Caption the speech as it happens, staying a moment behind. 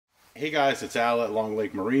Hey guys, it's Al at Long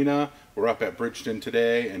Lake Marina. We're up at Bridgeton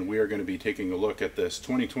today and we are going to be taking a look at this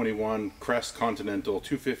 2021 Crest Continental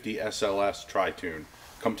 250 SLS Tri-Tune.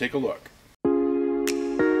 Come take a look.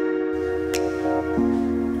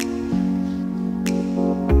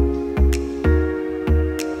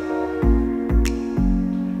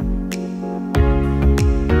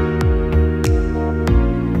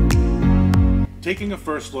 Taking a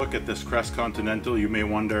first look at this Crest Continental, you may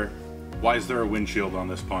wonder, why is there a windshield on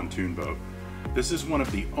this pontoon boat? This is one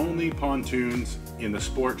of the only pontoons in the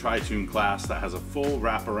Sport Tri-Tune class that has a full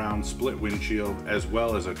wraparound split windshield as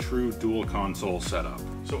well as a true dual console setup.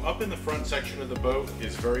 So up in the front section of the boat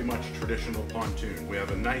is very much traditional pontoon. We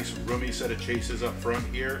have a nice roomy set of chases up front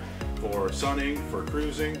here for sunning, for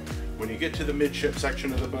cruising. When you get to the midship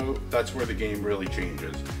section of the boat, that's where the game really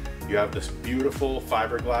changes. You have this beautiful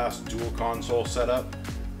fiberglass dual console setup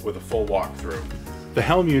with a full walkthrough. The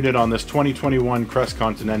helm unit on this 2021 Crest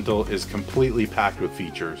Continental is completely packed with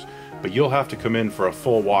features, but you'll have to come in for a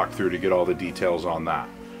full walkthrough to get all the details on that.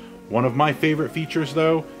 One of my favorite features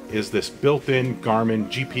though is this built-in Garmin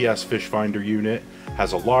GPS fish finder unit.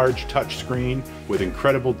 Has a large touch screen with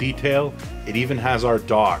incredible detail. It even has our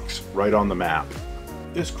docks right on the map.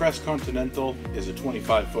 This Crest Continental is a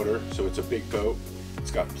 25-footer, so it's a big boat. It's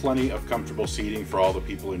got plenty of comfortable seating for all the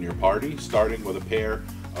people in your party, starting with a pair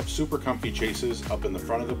of super comfy chases up in the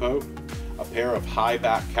front of the boat, a pair of high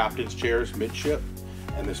back captain's chairs midship,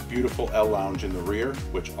 and this beautiful L lounge in the rear,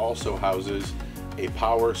 which also houses a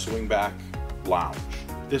power swingback lounge.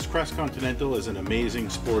 This Crest Continental is an amazing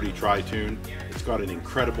sporty tri-tune. It's got an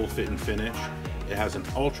incredible fit and finish. It has an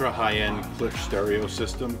ultra high-end Klipsch stereo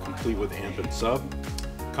system complete with amp and sub.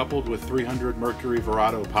 Coupled with 300 Mercury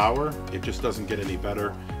Verado power, it just doesn't get any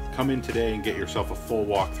better. Come in today and get yourself a full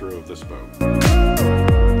walkthrough of this boat.